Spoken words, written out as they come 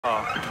An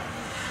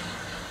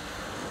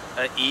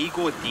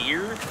eagle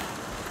deer?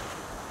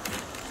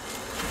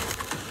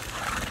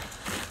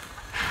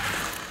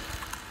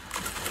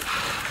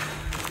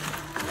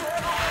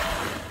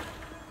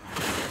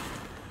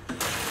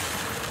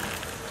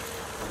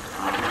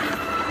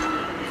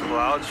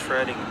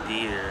 Cloudtreading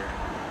deer.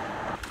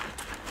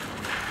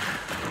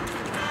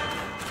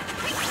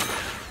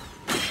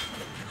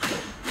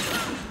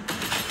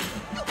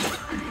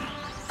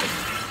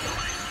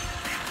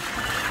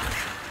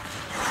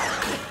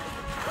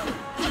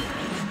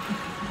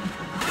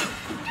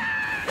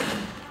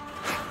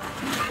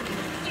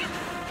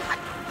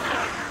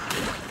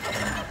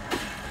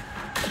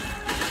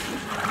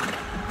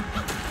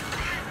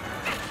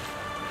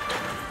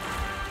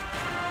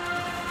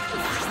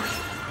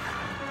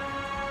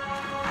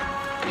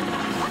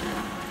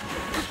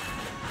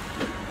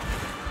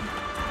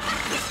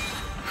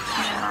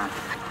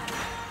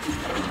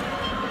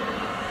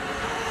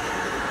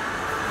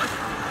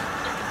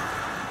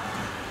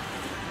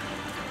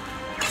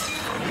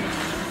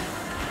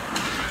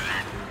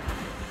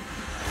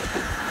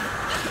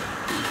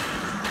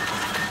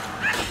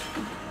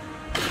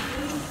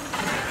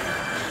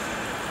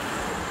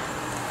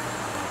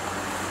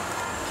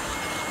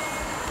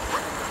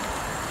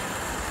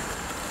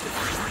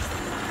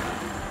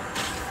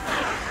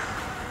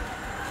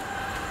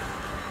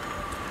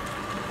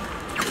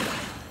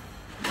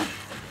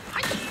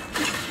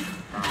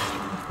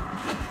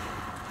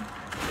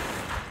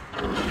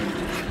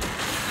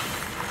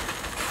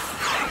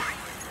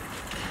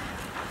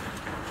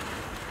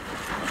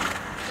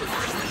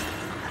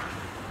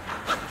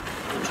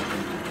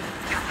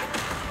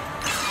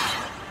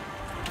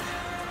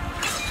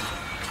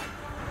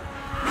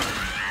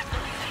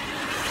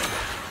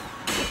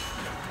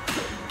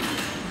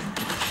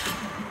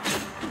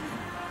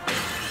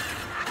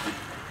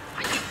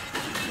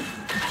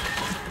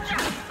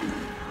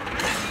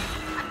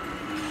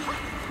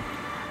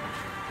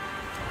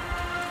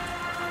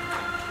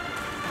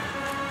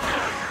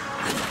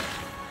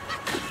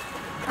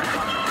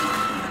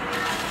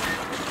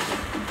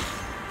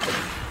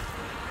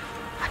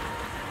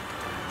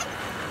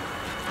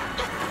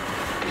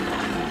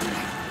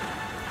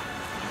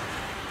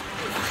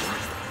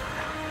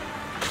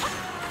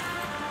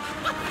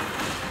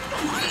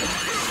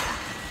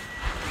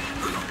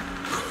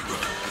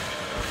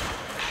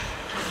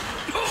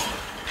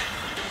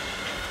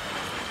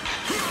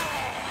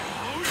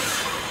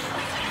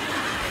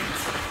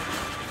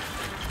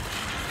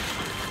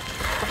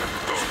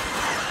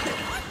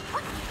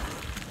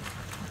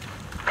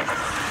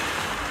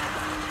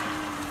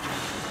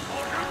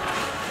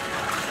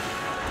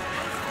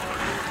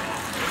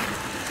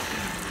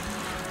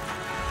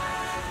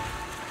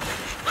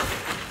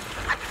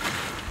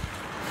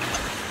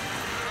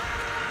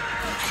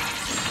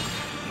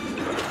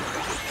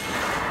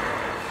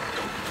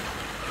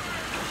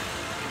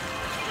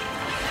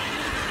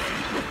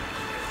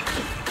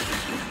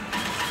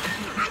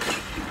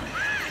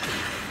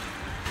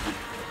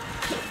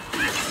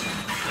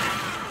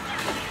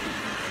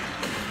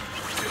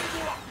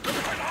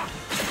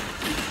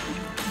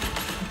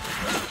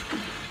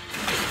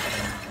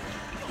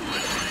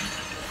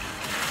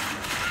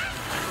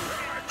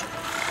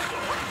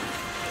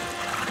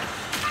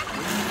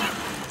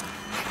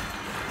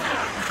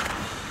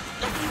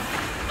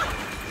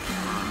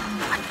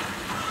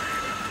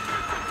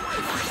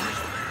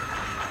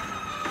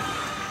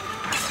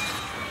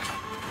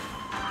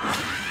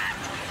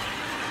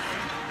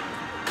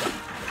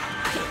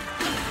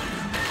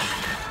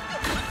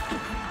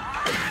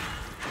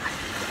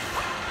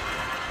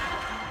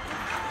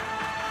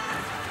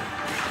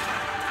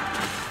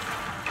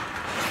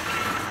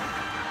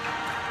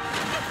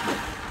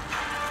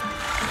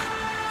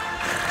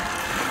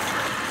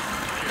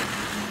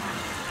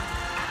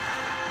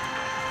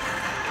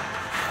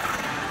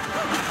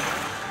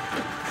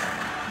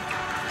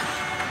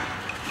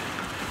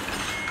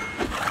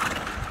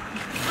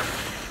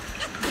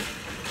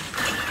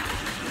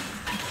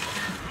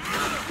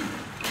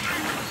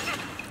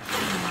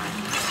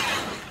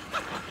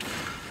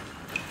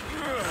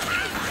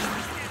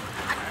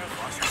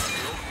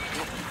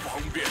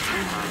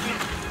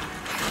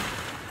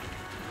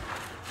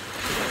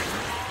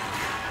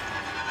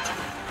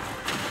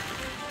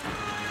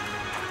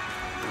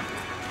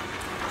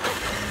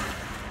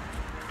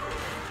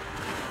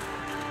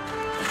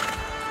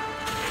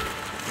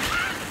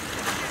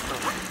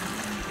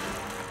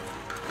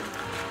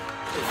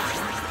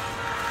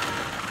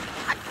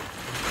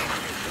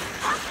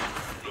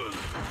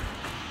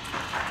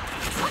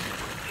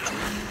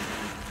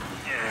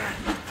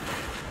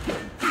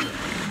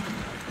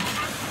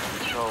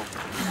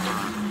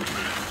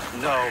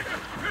 No.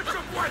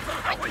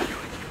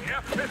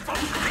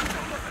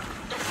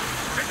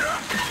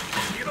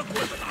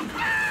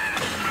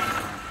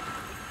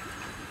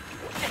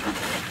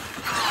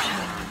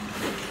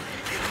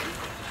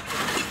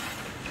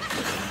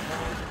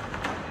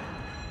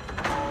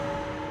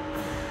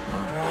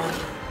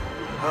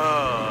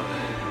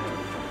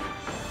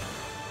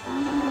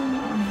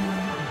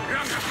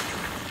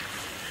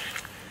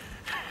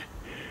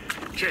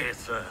 这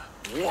次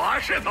我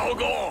是头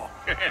功。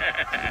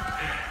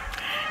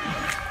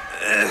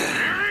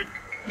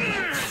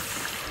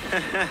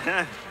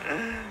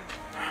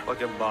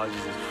Fucking Bozzy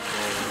is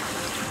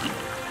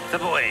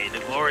Step away, the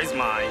glory's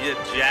mine. You did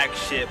jack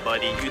shit,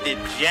 buddy. You did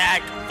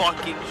jack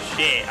fucking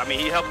shit. I mean,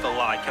 he helped a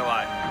lot, can't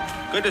lie.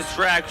 Good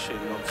distraction,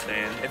 you know what I'm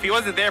saying? If he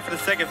wasn't there for the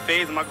second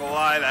phase, I'm not gonna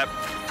lie, that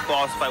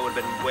boss fight would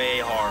have been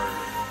way harder.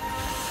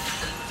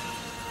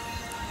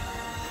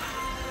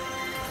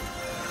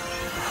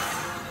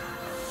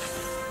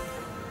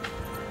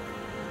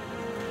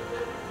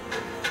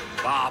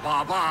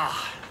爸，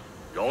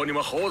有你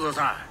们猴子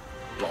在，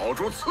老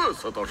猪次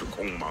次都是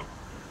空忙。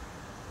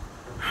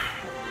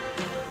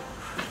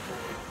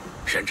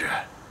甚至，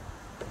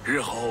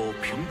日后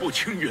平步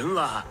青云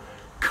了，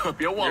可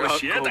别忘了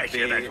携带叔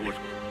叔。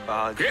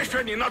别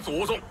学你那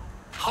祖宗，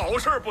好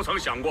事不曾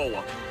想过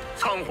我，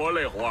脏活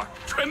累活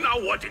全拿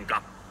我顶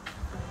缸。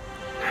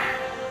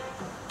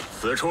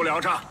此处了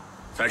账，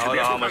再去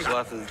别处看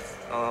看。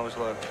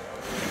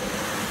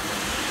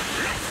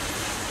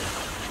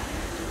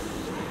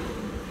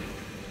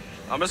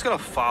I'm just gonna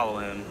follow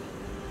him.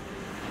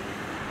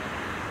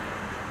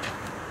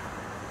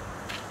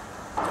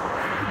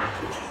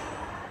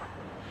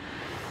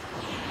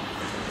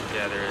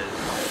 Yeah, there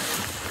is.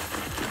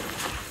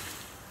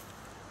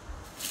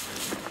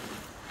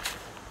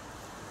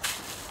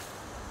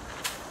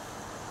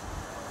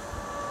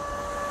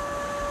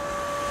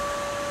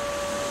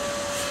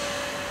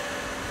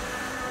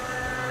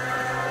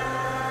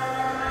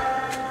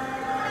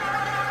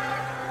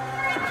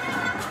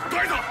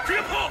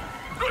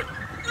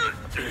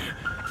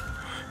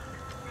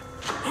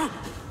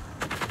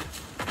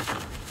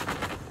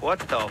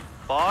 What the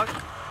fuck?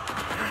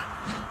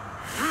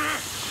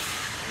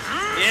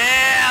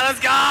 Yeah, let's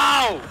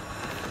go!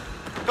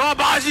 Go on,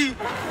 Baji!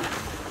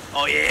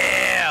 Oh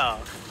yeah!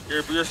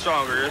 You're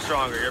stronger,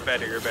 you're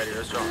better, you're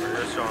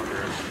stronger.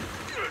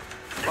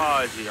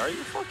 Baji, are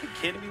you fucking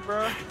kidding me,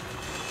 bro?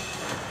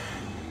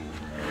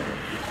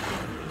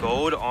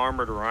 Gold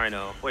armored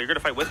Rhino. Wait, you're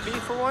gonna fight with me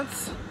for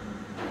once?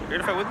 You're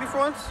gonna fight with me for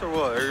once? Or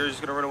what? Or you're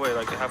just gonna run away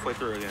like halfway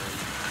through again?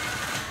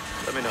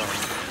 Let me know.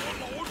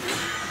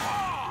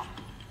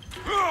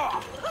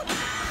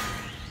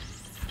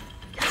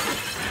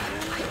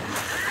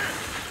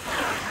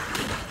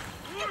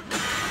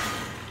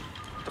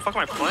 What the fuck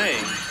am I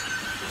playing?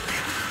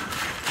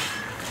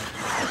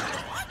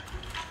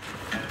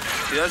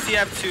 Does he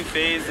have 2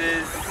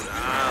 phases?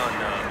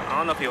 I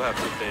don't know if he'll have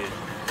 2 phases.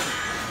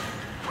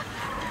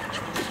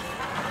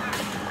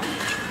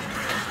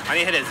 I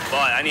need to hit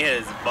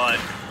his butt.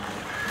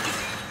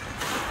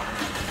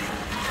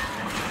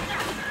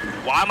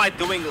 Why am I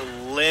doing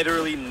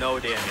literally no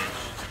damage?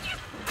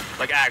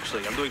 Like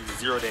actually, I'm doing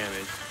 0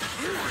 damage.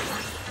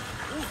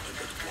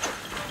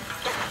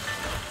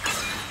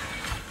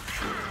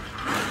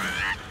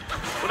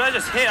 What did I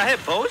just hit? I hit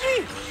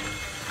Boji?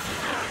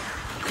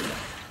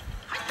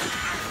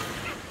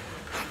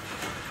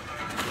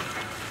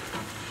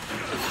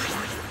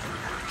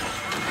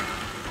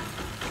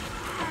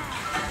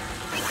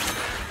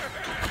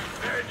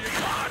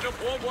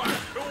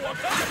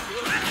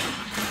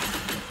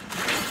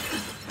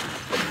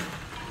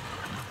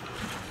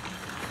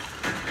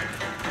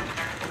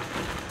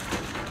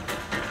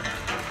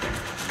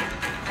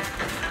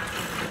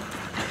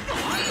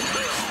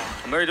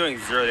 I'm already doing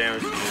 0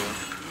 damage to you.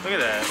 Look at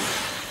that.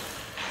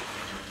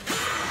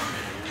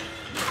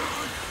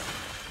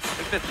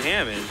 Look at the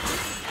damage.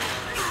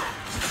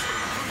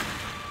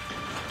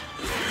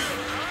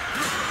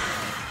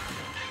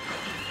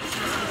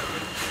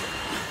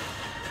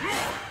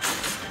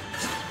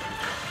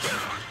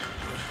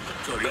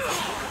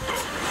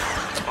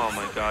 Oh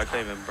my god, I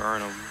can't even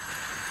burn him.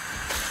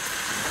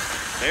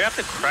 Maybe I have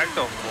to crack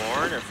the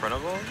horn in front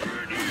of him?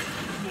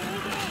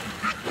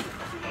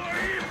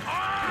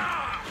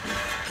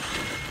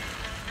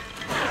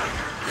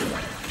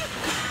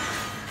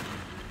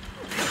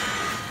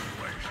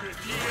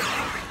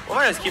 Why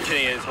do I just keep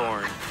hitting his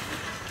horn?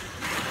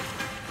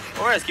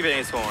 Why do I just keep hitting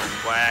his horn?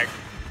 Whack.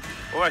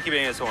 Why do I keep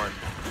hitting his horn?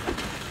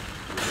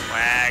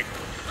 Whack.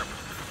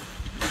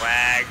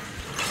 Whack.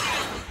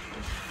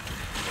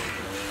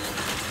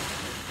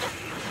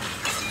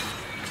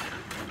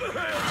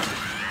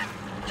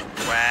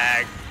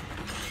 Whack.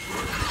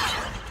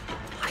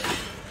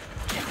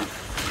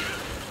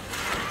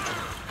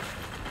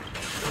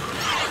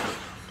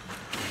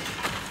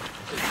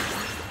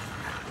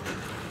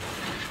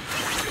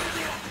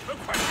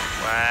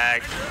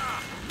 Wag,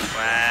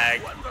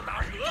 wag,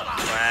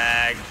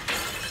 wag,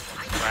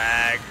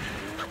 wag.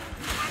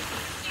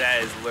 That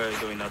is literally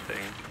doing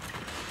nothing.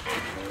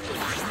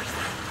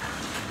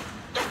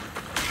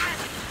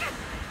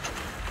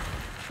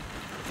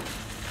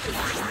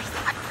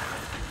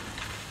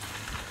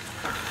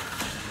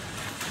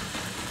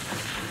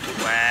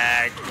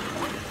 Wag.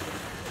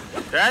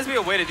 There has to be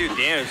a way to do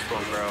damage to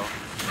him, bro.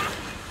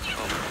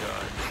 Oh my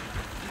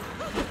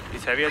god.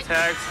 These heavy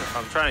attacks,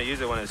 I'm trying to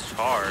use it when it's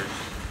charged.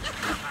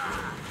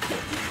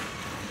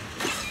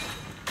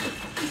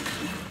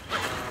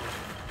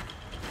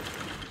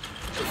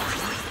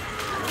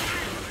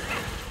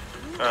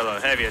 Hello,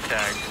 heavy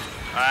attack.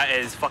 That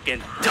is fucking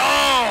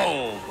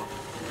dope!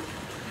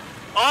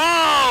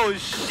 Oh,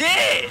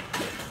 shit!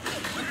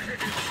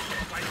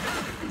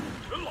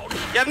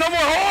 You have no more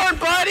horn,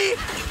 buddy!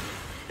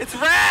 It's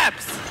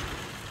raps!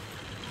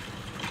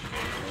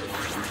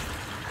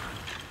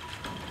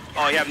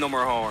 Oh, you have no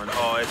more horn.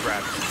 Oh, it's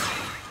raps.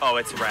 Oh,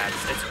 it's raps.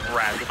 It's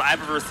raps. If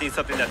I've ever seen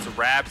something that's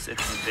raps,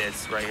 it's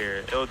this right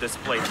here. It'll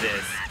display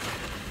this.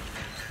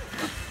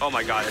 Oh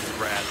my god, it's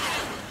raps.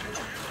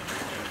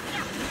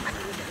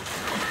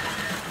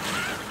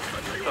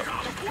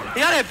 He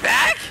got it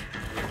back?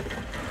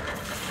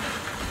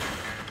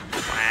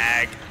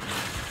 Swag.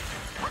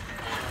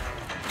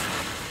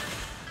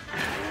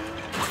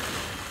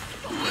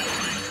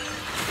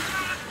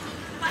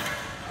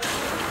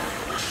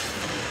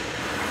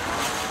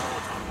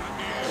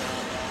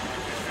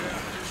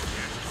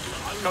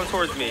 Come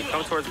towards me,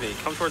 come towards me,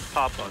 come towards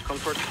Papa, come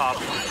towards Papa.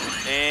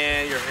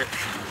 And you're here.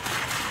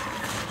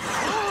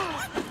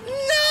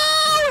 No,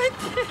 it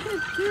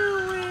didn't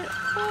do it.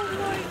 Oh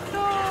my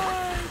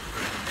god.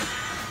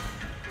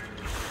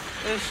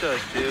 It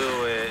should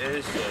do it.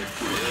 It should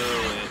do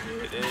it,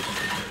 dude. It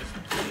should just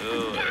do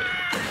it.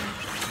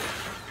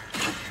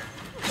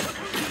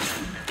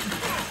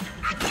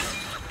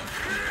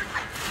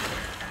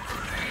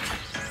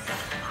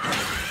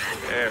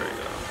 There we go.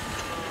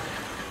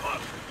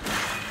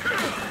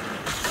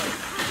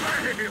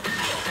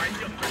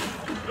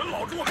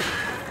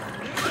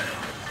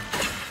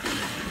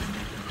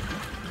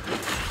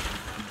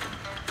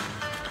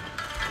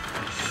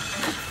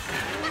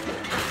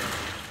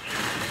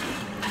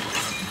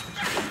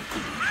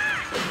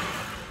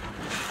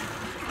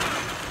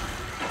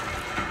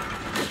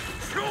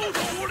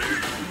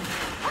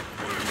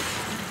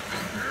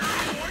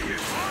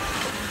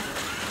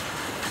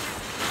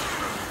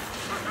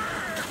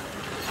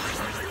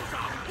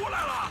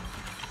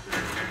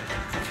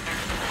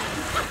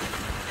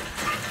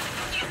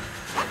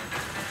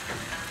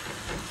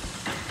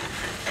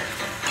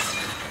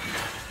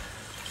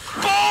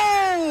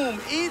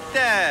 Eat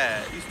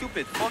that, you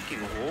stupid fucking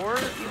whore.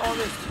 Eat all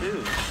this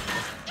too.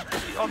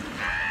 Eat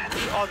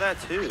all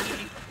that too.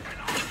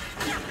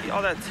 Eat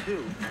all that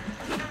too.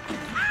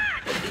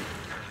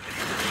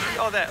 Eat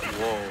all that.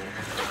 Whoa.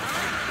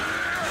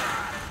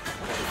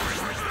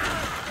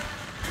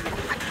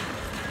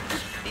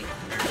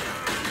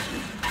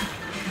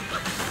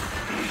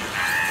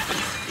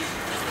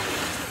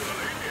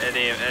 It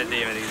didn't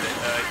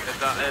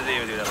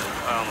even do that.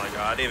 Oh my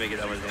god, I didn't even get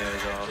that much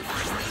damage off.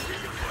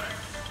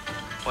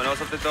 When I know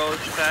something though,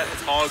 chat,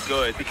 it's all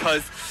good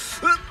because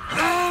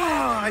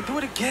I do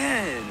it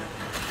again.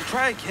 You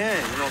try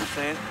again, you know what I'm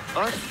saying?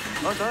 Alright,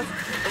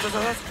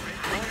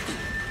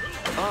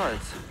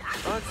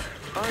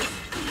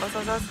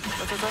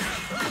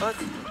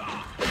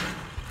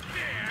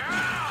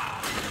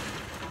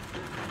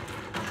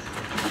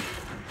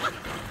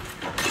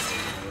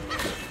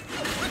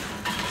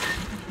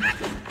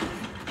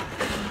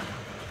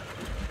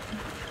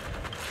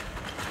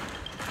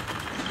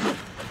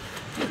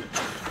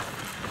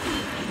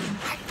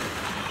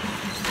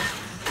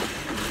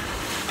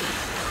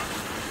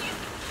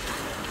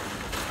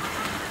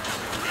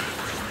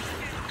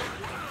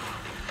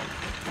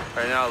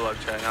 now look,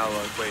 chat, now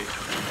look, wait.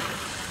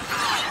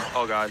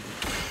 Oh god.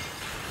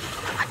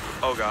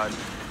 Oh god.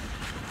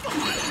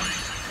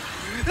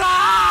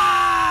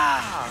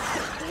 Ah!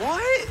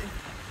 What?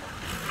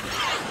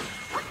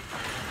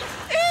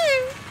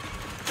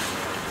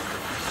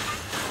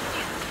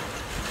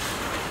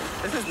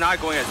 This is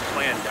not going as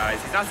planned,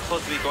 guys. He's not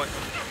supposed to be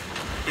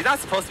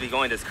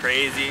going this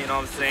crazy, you know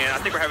what I'm saying? I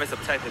think we're having some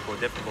technical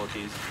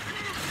difficulties.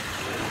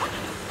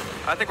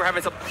 I think we're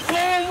having some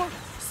boom!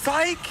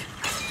 Psych!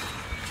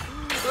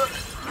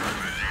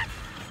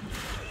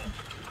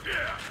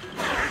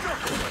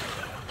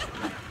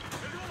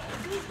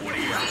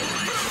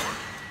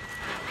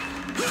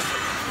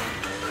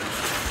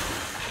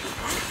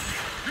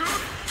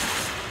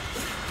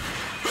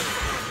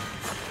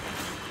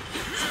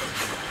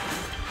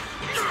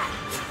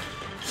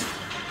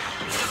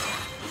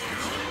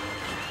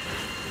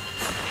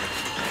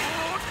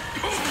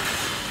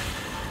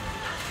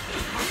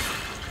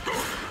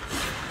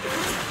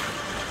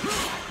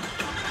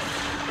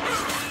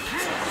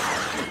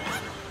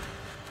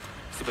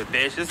 Stupid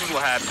bitch, this is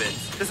what happens.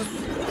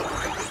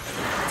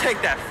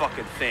 Take that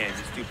fucking fan,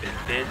 you stupid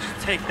bitch.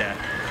 Take that.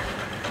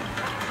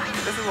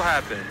 This is what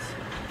happens.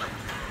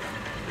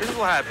 This is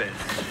what happens.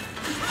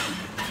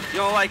 You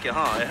don't like it,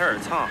 huh? It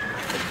hurts, huh?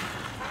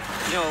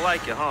 You don't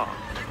like it, huh?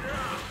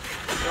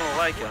 You don't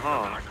like it,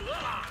 huh?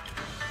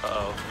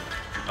 Uh-oh.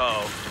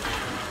 Uh-oh.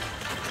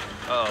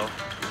 Uh-oh.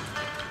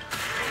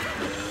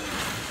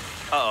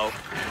 Uh-oh.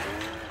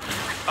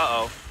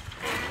 Uh-oh.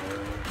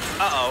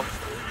 Uh-oh.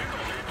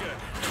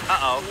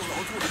 Uh-oh.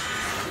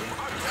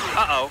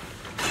 Uh-oh.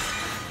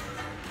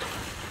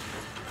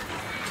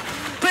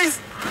 Please!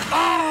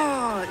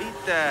 Oh,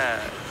 eat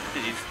that.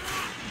 Please.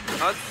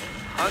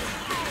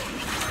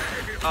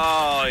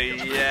 Oh,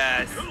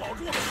 yes.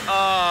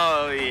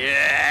 Oh,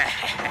 yeah.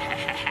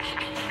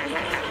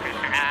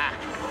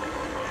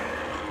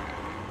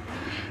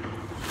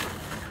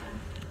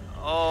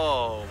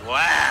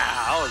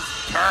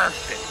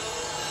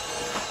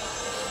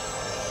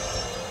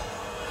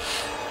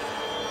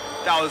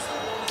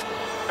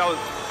 That was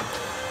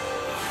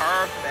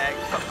perfect.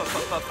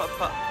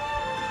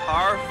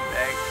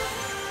 Perfect.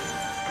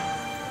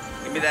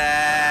 Give me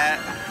that.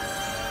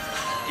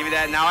 Give me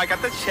that. Now I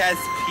got the chest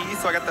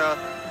piece. So I got the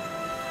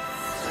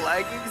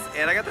leggings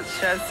and I got the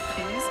chest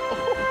piece.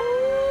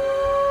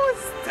 Oh,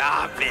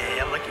 stop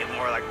it. I'm looking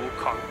more like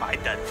Wukong by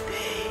the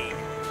day.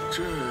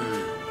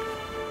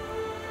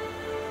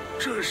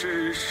 这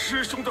是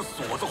师兄的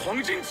锁子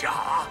黄金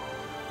甲。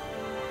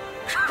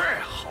这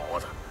猴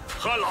子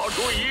和老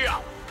朱一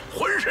样，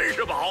浑身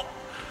是宝，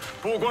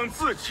不光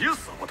自己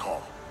死不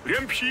透，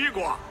连披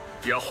挂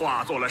也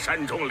化作了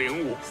山中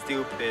灵物。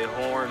Stupid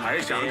horn. 还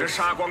想着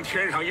杀光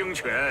天上鹰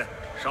犬，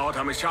烧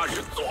他们下去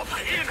作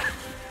陪呢。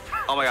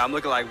Oh my god, I'm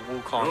looking like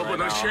Wukong 若不 right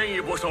能 now. 先一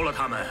步收了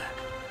他们，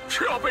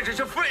却要被这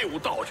些废物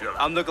盗去了。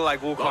I'm looking like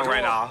Wukong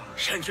right now.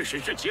 先去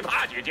寻寻其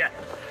他姐姐，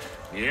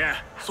你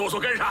速速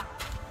跟上。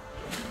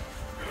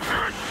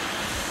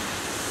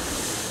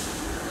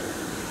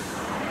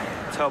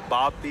 Tell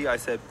Bobby I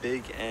said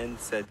big and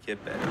said get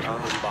better. I don't know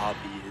who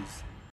Bobby is.